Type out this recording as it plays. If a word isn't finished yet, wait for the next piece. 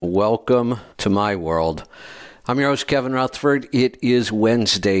welcome to my world. I'm your host, Kevin Rutherford. It is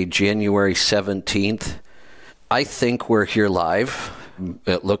Wednesday, January 17th. I think we're here live.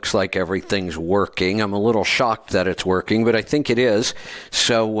 It looks like everything's working. I'm a little shocked that it's working, but I think it is.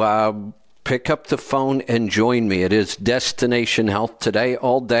 So pick up the phone and join me. It is Destination Health today,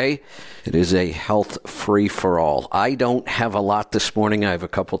 all day. It is a health free-for-all. I don't have a lot this morning. I have a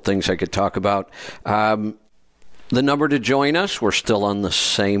couple things I could talk about. The number to join us, we're still on the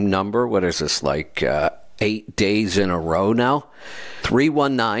same number. What is this, like 8 days in a row now?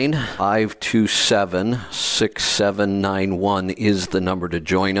 319-527-6791 is the number to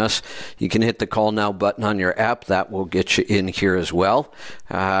join us. You can hit the call now button on your app. That will get you in here as well.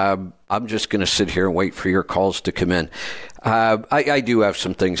 I'm just going to sit here and wait for your calls to come in. I do have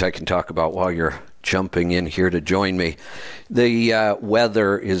some things I can talk about while you're jumping in here to join me. The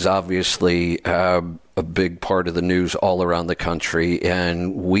weather is obviously a big part of the news all around the country,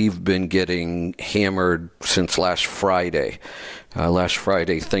 and we've been getting hammered since last Friday. Last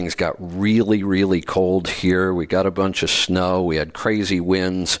Friday, things got really, really cold here. We got a bunch of snow. We had crazy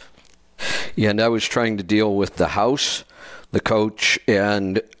winds. And I was trying to deal with the house, the coach,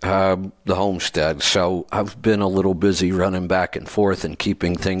 and the homestead. So I've been a little busy running back and forth and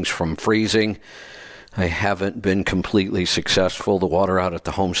keeping things from freezing. I haven't been completely successful. The water out at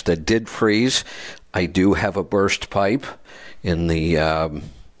the homestead did freeze. I do have a burst pipe in the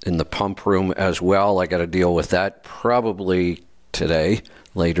pump room as well. I got to deal with that probably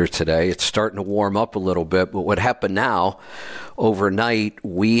later today. It's starting to warm up a little bit, but what happened now, overnight,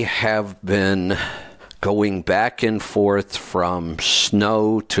 we have been going back and forth from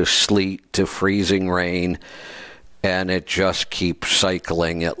snow to sleet to freezing rain, and it just keeps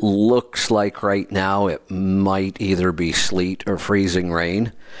cycling. It looks like right now it might either be sleet or freezing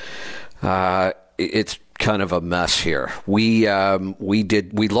rain. It's kind of a mess here. We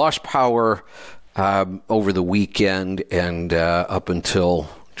lost power over the weekend and up until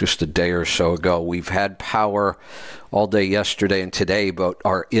just a day or so ago. We've had power all day yesterday and today, but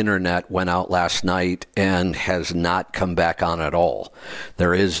our internet went out last night and has not come back on at all.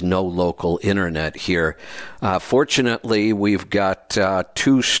 There is no local internet here. Fortunately, we've got 2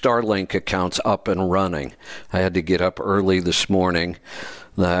 Starlink accounts up and running. I had to get up early this morning.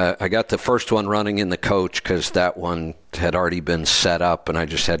 I got the first one running in the coach because that one had already been set up, and I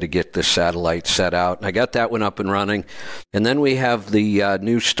just had to get the satellite set out. And I got that one up and running. And then we have the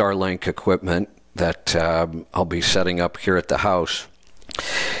new Starlink equipment that I'll be setting up here at the house.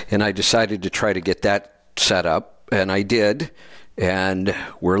 And I decided to try to get that set up, and I did. And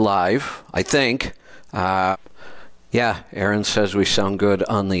we're live, I think. Yeah, Aaron says we sound good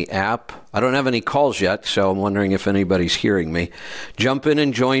on the app. I don't have any calls yet, so I'm wondering if anybody's hearing me. Jump in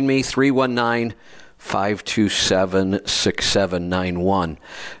and join me, 319-527-6791.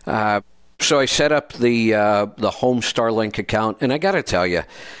 So I set up the home Starlink account, and I got to tell you,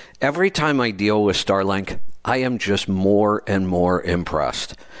 every time I deal with Starlink, I am just more and more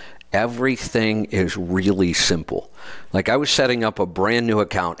impressed. Everything is really simple. Like, I was setting up a brand new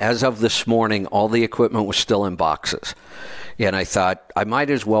account. As of this morning, all the equipment was still in boxes. And I thought, I might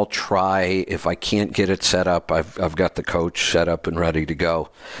as well try. If I can't get it set up, I've got the coach set up and ready to go.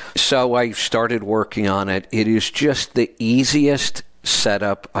 So I started working on it. It is just the easiest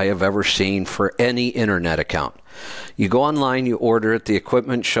setup I have ever seen for any internet account. You go online, you order it, the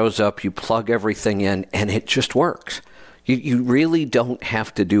equipment shows up, you plug everything in, and it just works. You really don't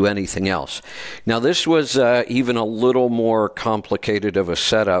have to do anything else. Now, this was even a little more complicated of a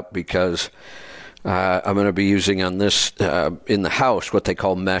setup because I'm going to be using on this in the house what they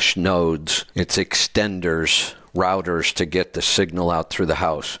call mesh nodes. It's extenders, routers to get the signal out through the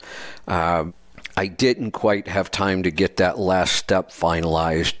house. I didn't quite have time to get that last step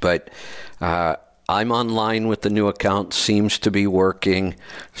finalized, but I'm online with the new account. Seems to be working,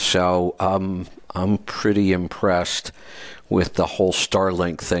 so I'm pretty impressed with the whole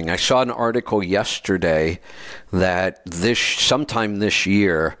Starlink thing. I saw an article yesterday that sometime this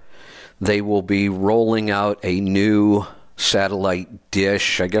year, they will be rolling out a new satellite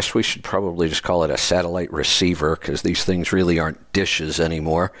dish. I guess we should probably just call it a satellite receiver because these things really aren't dishes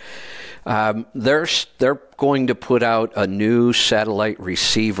anymore. They're going to put out a new satellite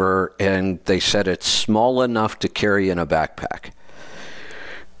receiver, and they said it's small enough to carry in a backpack.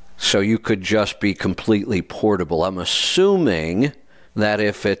 So you could just be completely portable. I'm assuming that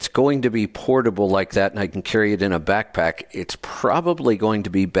if it's going to be portable like that and I can carry it in a backpack, it's probably going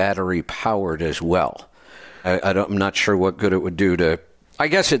to be battery powered as well. I'm not sure what good it would do to... I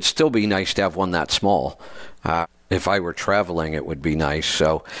guess it'd still be nice to have one that small. If I were traveling, it would be nice.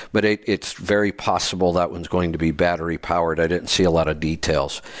 So, but it's very possible that one's going to be battery powered. I didn't see a lot of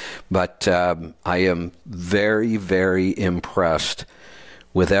details, but I am very, very impressed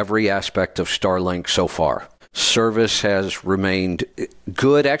with every aspect of Starlink so far. Service has remained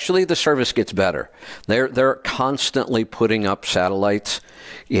good. Actually, the service gets better. They're constantly putting up satellites,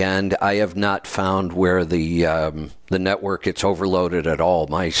 and I have not found where the network gets overloaded at all.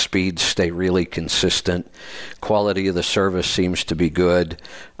 My speeds stay really consistent. Quality of the service seems to be good.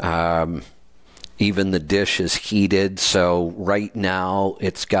 Even the dish is heated, so right now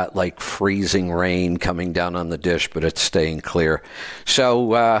it's got like freezing rain coming down on the dish, but it's staying clear.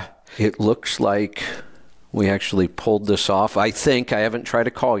 So it looks like we actually pulled this off. I think. I haven't tried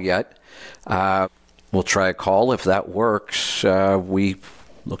a call yet. We'll try a call. If that works,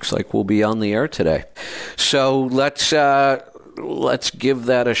 looks like we'll be on the air today. So let's give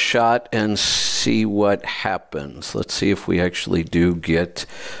that a shot and see what happens. Let's see if we actually do get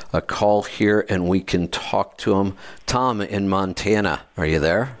a call here and we can talk to him. Tom in Montana, are you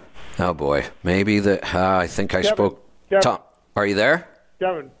there? Oh boy, maybe I think I spoke. Kevin. Tom, are you there?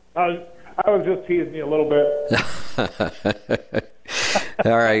 Kevin, I was just teasing you a little bit.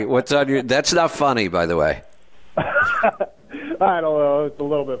 All right, what's on your? That's not funny, by the way. I don't know. It's a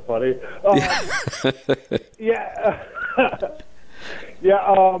little bit funny. Yeah.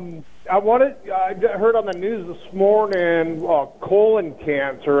 I heard on the news this morning colon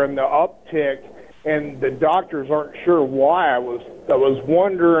cancer and the uptick, and the doctors aren't sure why. I was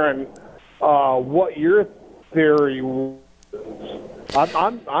wondering what your theory was.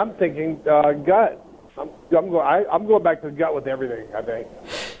 I'm thinking gut. I'm going back to the gut with everything, I think.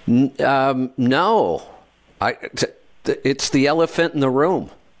 No, it's the elephant in the room.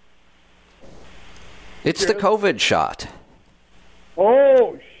 It's the COVID shot.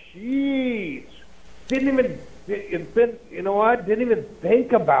 Oh, jeez. Didn't even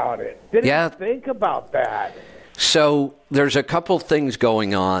think about it. Didn't even think about that. So there's a couple things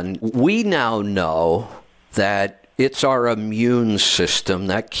going on. We now know that it's our immune system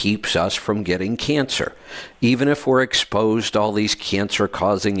that keeps us from getting cancer. Even if we're exposed to all these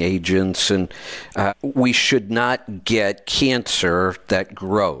cancer-causing agents, and we should not get cancer that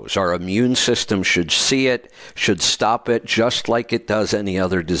grows. Our immune system should see it, should stop it, just like it does any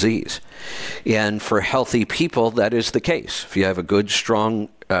other disease. And for healthy people, that is the case. If you have a good, strong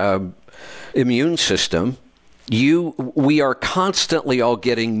immune system, we are constantly all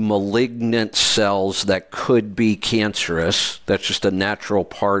getting malignant cells that could be cancerous. That's just a natural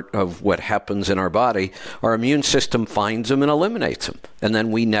part of what happens in our body. Our immune system finds them and eliminates them. And then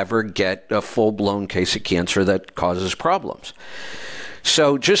we never get a full-blown case of cancer that causes problems.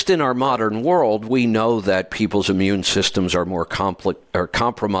 So just in our modern world, we know that people's immune systems are more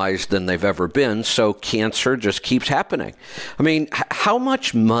compromised than they've ever been. So cancer just keeps happening. I mean, how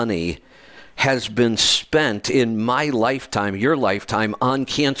much money has been spent in my lifetime, your lifetime, on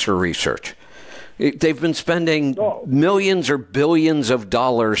cancer research? They've been spending millions or billions of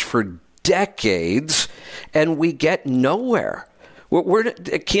dollars for decades, and we get nowhere.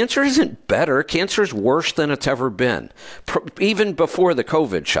 Cancer isn't better. Cancer is worse than it's ever been, even before the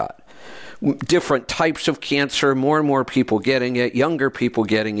COVID shot. Different types of cancer, more and more people getting it, younger people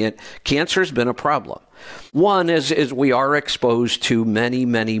getting it. Cancer's been a problem. One is we are exposed to many,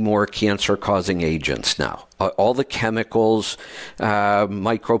 many more cancer-causing agents now. All the chemicals,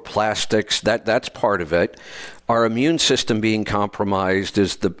 microplastics, that's part of it. Our immune system being compromised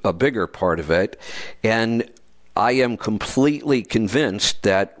is a bigger part of it. And I am completely convinced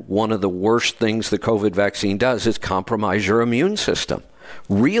that one of the worst things the COVID vaccine does is compromise your immune system.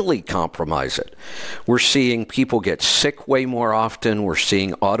 Really compromise it. We're seeing people get sick way more often. We're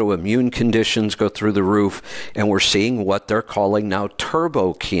seeing autoimmune conditions go through the roof, and we're seeing what they're calling now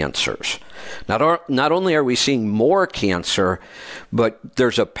turbo cancers. Not only are we seeing more cancer, but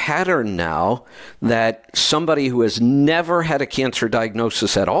there's a pattern now that somebody who has never had a cancer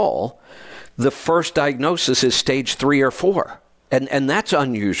diagnosis at all, the first diagnosis is stage 3 or 4. And that's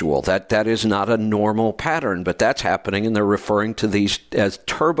unusual. That is not a normal pattern, but that's happening, and they're referring to these as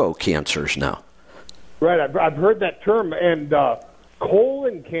turbo cancers now. Right, I've heard that term. And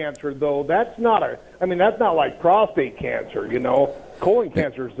colon cancer, though, that's not like prostate cancer. Colon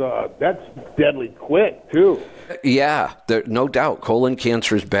cancer's that's deadly quick too. Yeah, no doubt. Colon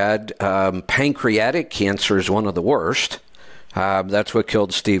cancer is bad. Pancreatic cancer is one of the worst. That's what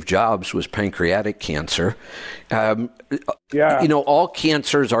killed Steve Jobs, was pancreatic cancer. Yeah. You know, all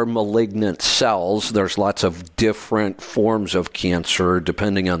cancers are malignant cells. There's lots of different forms of cancer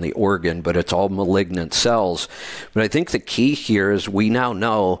depending on the organ, but it's all malignant cells. But I think the key here is we now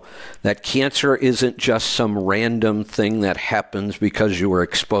know that cancer isn't just some random thing that happens because you were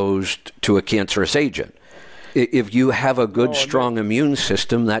exposed to a cancerous agent. If you have a good, strong immune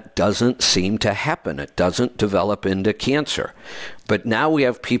system, that doesn't seem to happen. It doesn't develop into cancer. But now we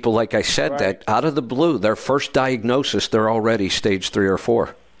have people, like I said, that out of the blue, their first diagnosis, they're already stage 3 or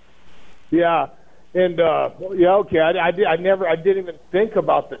 4. Yeah. And, okay. I didn't even think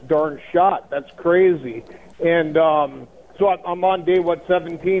about the darn shot. That's crazy. And so I'm on day,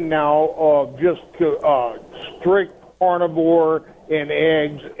 17 now of just strict carnivore and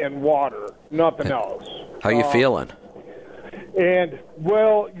eggs and water, nothing else. How you feeling? And,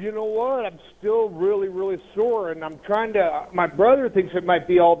 well, you know what? I'm still really, really sore, and I'm trying to, my brother thinks it might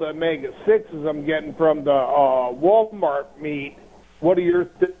be all the omega-6s I'm getting from the Walmart meat. What are your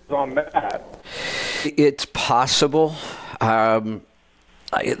thoughts on that? It's possible. I'm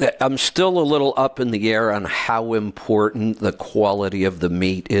still a little up in the air on how important the quality of the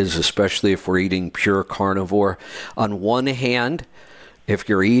meat is, especially if we're eating pure carnivore. On one hand, if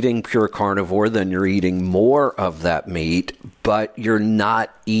you're eating pure carnivore, then you're eating more of that meat, but you're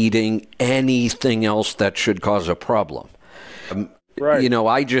not eating anything else that should cause a problem. Right. You know,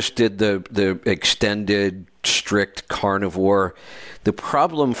 I just did the extended, strict carnivore. The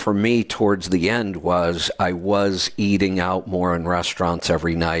problem for me towards the end was I was eating out more in restaurants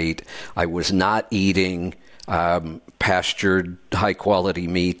every night. I was not eating pastured, high-quality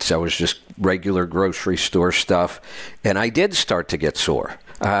meats. I was just regular grocery store stuff. And I did start to get sore.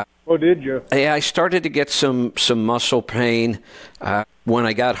 Oh, did you? Yeah, I started to get some muscle pain. When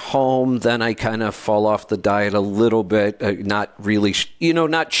I got home, then I kind of fall off the diet a little bit. Not really,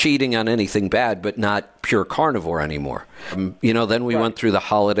 not cheating on anything bad, but not pure carnivore anymore. Then we went through the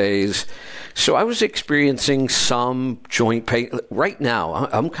holidays. So I was experiencing some joint pain. Right now,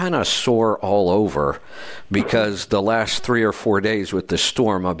 I'm kind of sore all over because the last 3 or 4 days with the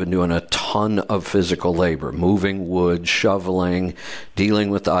storm, I've been doing a ton of physical labor, moving wood, shoveling, dealing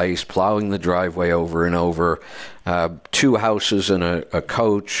with ice, plowing the driveway over and over. 2 houses and a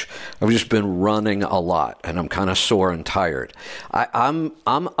coach. I've just been running a lot, and I'm kind of sore and tired. I'm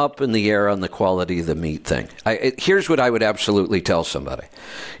up in the air on the quality of the meat thing. Here's what I would absolutely tell somebody.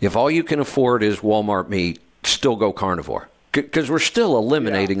 If all you can afford is Walmart meat, still go carnivore, because we're still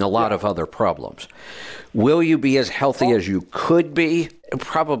eliminating a lot of other problems. Will you be as healthy as you could be?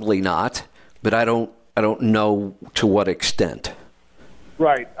 Probably not, but I don't know to what extent.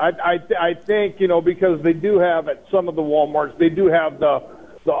 Right. I think, because they do have at some of the Walmarts, they do have the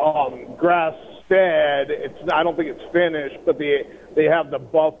grass-fed. I don't think it's finished, but they have the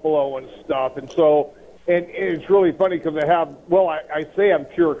buffalo and stuff. And so, and it's really funny because I say I'm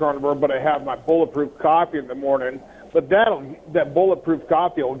pure carnivore, but I have my bulletproof coffee in the morning. But that bulletproof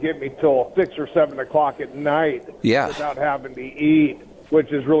coffee will get me till 6 or 7 o'clock at night without having to eat,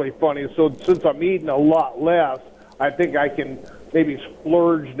 which is really funny. So since I'm eating a lot less, I think I can maybe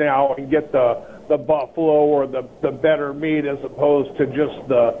splurge now and get the buffalo or the better meat as opposed to just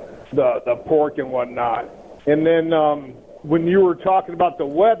the pork and whatnot. And then when you were talking about the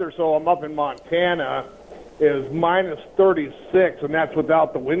weather, so I'm up in Montana, is minus 36, and that's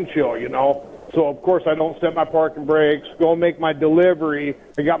without the wind chill, So, of course, I don't set my parking brakes, go make my delivery.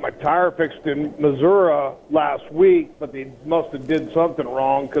 I got my tire fixed in Missouri last week, but they must have did something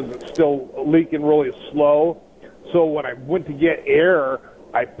wrong because it's still leaking really slow. So when I went to get air,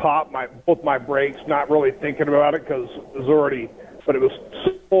 I popped both my brakes, not really thinking about it because it was already, but it was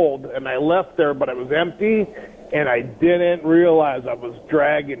cold, and I left there, but it was empty, and I didn't realize I was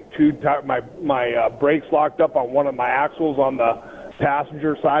dragging my brakes locked up on one of my axles on the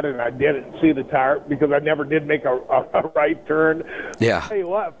passenger side, and I didn't see the tire because I never did make a right turn. Yeah. I'll tell you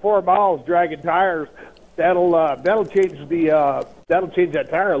what, 4 miles dragging tires, that'll change that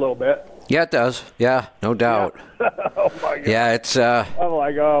tire a little bit. Yeah, it does. Yeah, no doubt. Yeah. Oh my God. Yeah, it's. I'm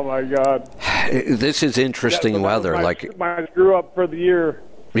like, oh my God. This is interesting weather. My screw up for the year.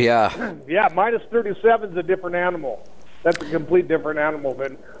 Yeah. Yeah, minus 37 is a different animal. That's a complete different animal.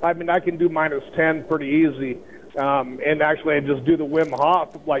 I can do minus 10 pretty easy. And actually, I just do the Wim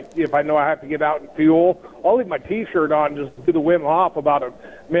Hof. Like, if I know I have to get out and fuel, I'll leave my T-shirt on, just do the Wim Hof about a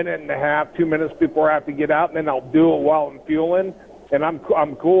minute and a half, 2 minutes before I have to get out, and then I'll do it while I'm fueling. And I'm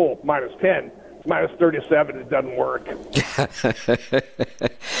cool, minus 10. minus 37, it doesn't work.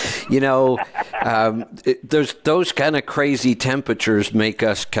 There's those kind of crazy temperatures make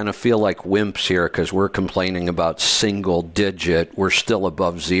us kind of feel like wimps here because we're complaining about single digit. We're still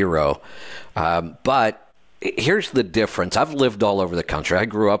above zero. But here's the difference. I've lived all over the country. I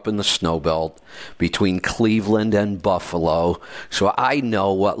grew up in the snow belt between Cleveland and Buffalo, so I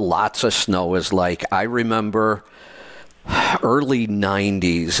know what lots of snow is like. I remember early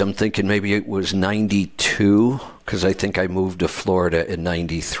 90s. I'm thinking maybe it was 92 because I think I moved to Florida in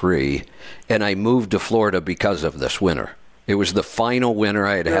 93. And I moved to Florida because of this winter. It was the final winter.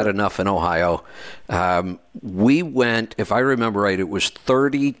 I had enough in Ohio. We went, if I remember right, it was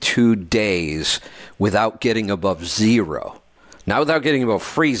 32 days without getting above zero. Not without getting above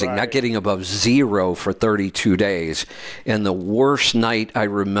freezing, right. Not getting above zero for 32 days. And the worst night I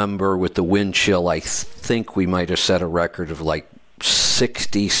remember with the wind chill, I think we might have set a record of like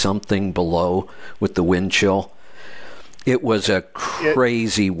 60-something below with the wind chill. It was a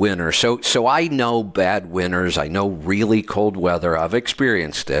crazy winter. So I know bad winters. I know really cold weather. I've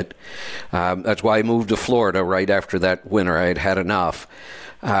experienced it. That's why I moved to Florida right after that winter. I had had enough.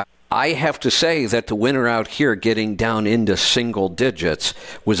 I have to say that the winter out here getting down into single digits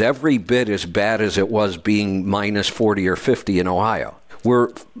was every bit as bad as it was being minus 40 or 50 in Ohio.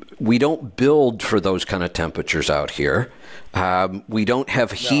 We don't build for those kind of temperatures out here. We don't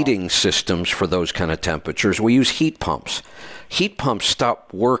have heating systems for those kind of temperatures. We use heat pumps. Heat pumps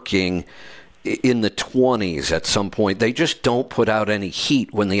stop working in the 20s at some point. They just don't put out any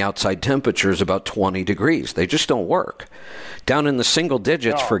heat when the outside temperature is about 20 degrees. They just don't work. Down in the single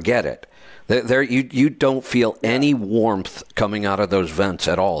digits, forget it. There, you don't feel any warmth coming out of those vents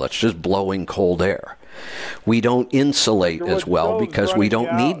at all. It's just blowing cold air. We don't insulate as well because we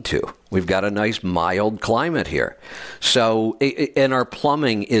don't need to. We've got a nice mild climate here. So, and our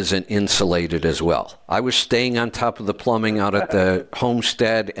plumbing isn't insulated as well. I was staying on top of the plumbing out at the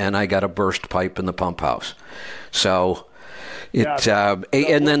homestead, and I got a burst pipe in the pump house. So,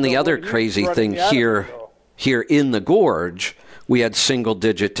 and then the other crazy thing here in the gorge, we had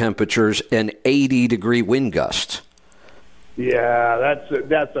single-digit temperatures and 80-degree wind gusts. Yeah,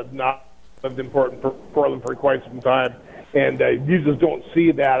 that's not important for them for quite some time, and you just don't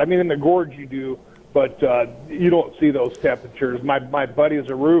see that. I mean, in the gorge you do, but you don't see those temperatures. My buddy is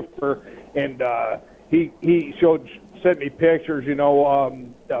a roofer, and he sent me pictures.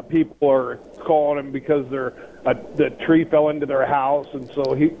 People are calling him because the tree fell into their house, and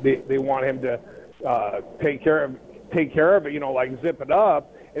so they want him to take care of it. Like zip it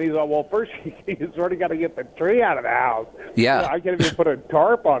up. And he's like, well, first he's already got to get the tree out of the house. Yeah. I can't even put a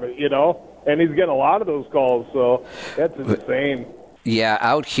tarp on it, And he's getting a lot of those calls, so that's insane. Yeah,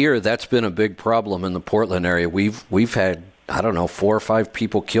 out here, that's been a big problem in the Portland area. We've had, 4 or 5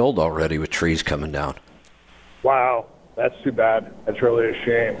 people killed already with trees coming down. Wow, that's too bad. That's really a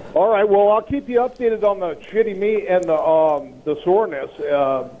shame. All right, well, I'll keep you updated on the shitty meat and the soreness.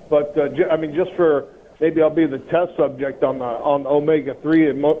 Just for maybe I'll be the test subject on omega-3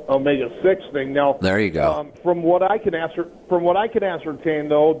 and omega-6 thing. Now, there you go. From what I can ascertain,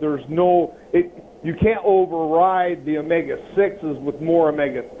 though, there's you can't override the omega-6s with more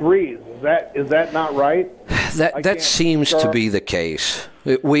omega-3s. Is that not right? That seems to be the case.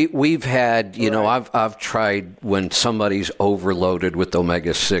 We've had, I've tried when somebody's overloaded with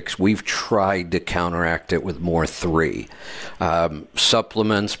omega-6, we've tried to counteract it with more 3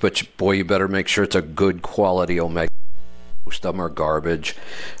 supplements, but boy, you better make sure it's a good quality omega. Most of them are garbage.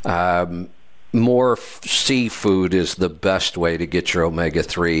 More seafood is the best way to get your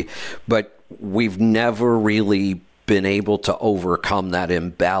omega-3, but we've never really been able to overcome that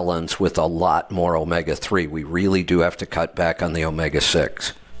imbalance with a lot more omega-3. We really do have to cut back on the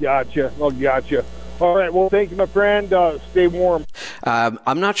omega-6. Gotcha. Gotcha. All right. Well, thank you, my friend. Stay warm.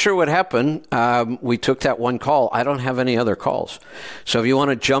 I'm not sure what happened. We took that one call. I don't have any other calls. So if you want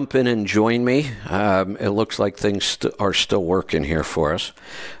to jump in and join me, it looks like things are still working here for us.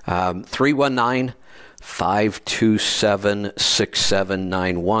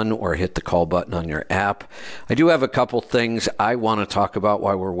 319-527-6791 or hit the call button on your app. I do have a couple things I want to talk about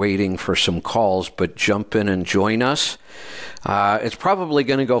while we're waiting for some calls, but jump in and join us. It's probably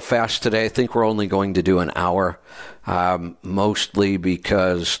going to go fast today. I think we're only going to do an hour, mostly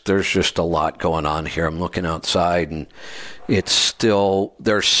because there's just a lot going on here. I'm looking outside and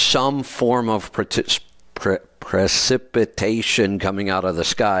there's some form of precipitation coming out of the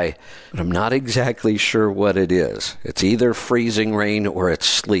sky, but I'm not exactly sure what it is. It's either freezing rain or it's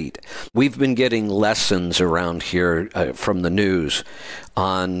sleet. We've been getting lessons around here from the news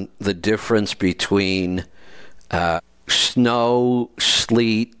on the difference between snow,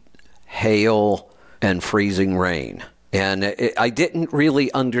 sleet, hail, and freezing rain. And I didn't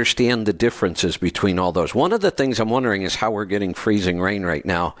really understand the differences between all those. One of the things I'm wondering is how we're getting freezing rain right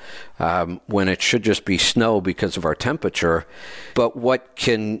now when it should just be snow because of our temperature. But what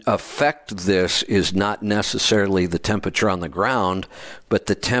can affect this is not necessarily the temperature on the ground, but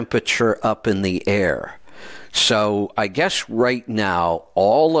the temperature up in the air. So I guess right now,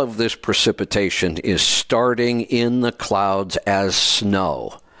 all of this precipitation is starting in the clouds as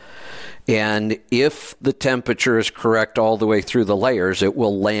snow. And if the temperature is correct all the way through the layers, it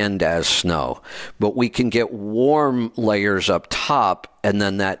will land as snow. But we can get warm layers up top, and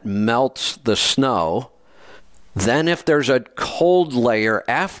then that melts the snow. Then if there's a cold layer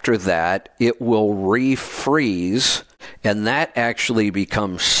after that, it will refreeze, and that actually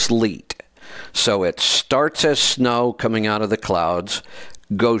becomes sleet. So it starts as snow coming out of the clouds,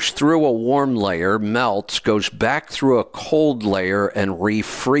 goes through a warm layer, melts, goes back through a cold layer and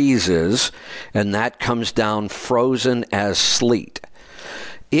refreezes, and that comes down frozen as sleet.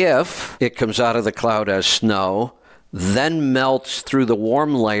 If it comes out of the cloud as snow, then melts through the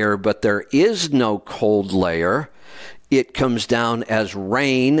warm layer, but there is no cold layer, it comes down as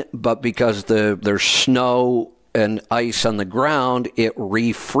rain, but because there's snow and ice on the ground, it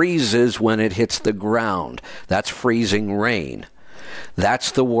refreezes when it hits the ground. That's freezing rain.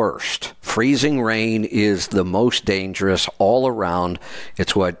 That's the worst. Freezing rain is the most dangerous all around.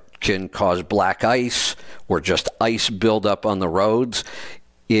 It's what can cause black ice or just ice buildup on the roads.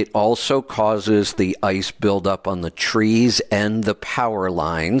 It also causes the ice buildup on the trees and the power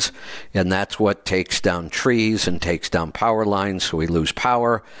lines, and that's what takes down trees and takes down power lines, so we lose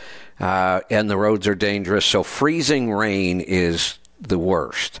power, and the roads are dangerous. So freezing rain is the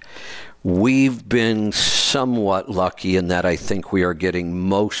worst. We've been somewhat lucky in that I think we are getting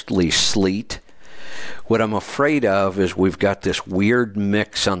mostly sleet. What I'm afraid of is we've got this weird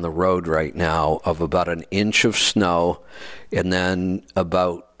mix on the road right now of about an inch of snow and then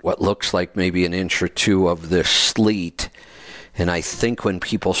about what looks like maybe an inch or two of this sleet. And I think when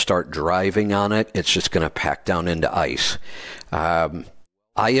people start driving on it, it's just going to pack down into ice. I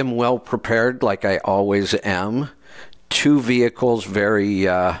am well prepared, like I always am. 2 vehicles,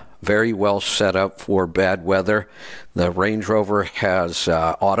 very well set up for bad weather. The Range Rover has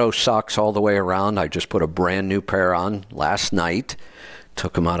auto socks all the way around. I just put a brand new pair on last night.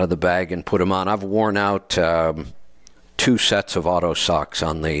 Took them out of the bag and put them on. I've worn out 2 sets of auto socks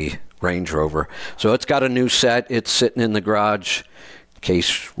on the Range Rover. So it's got a new set. It's sitting in the garage in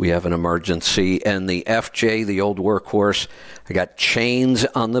case we have an emergency. And the FJ, the old workhorse, I got chains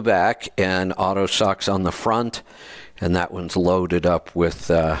on the back and auto socks on the front. And that one's loaded up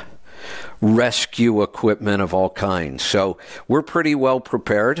with rescue equipment of all kinds. So we're pretty well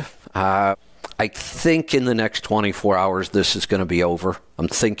prepared. I think in the next 24 hours, this is going to be over. I'm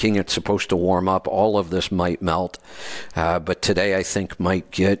thinking it's supposed to warm up. All of this might melt. But today, I think,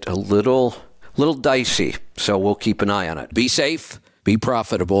 might get a little dicey. So we'll keep an eye on it. Be safe, be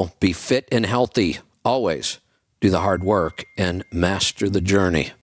profitable, be fit and healthy. Always do the hard work and master the journey.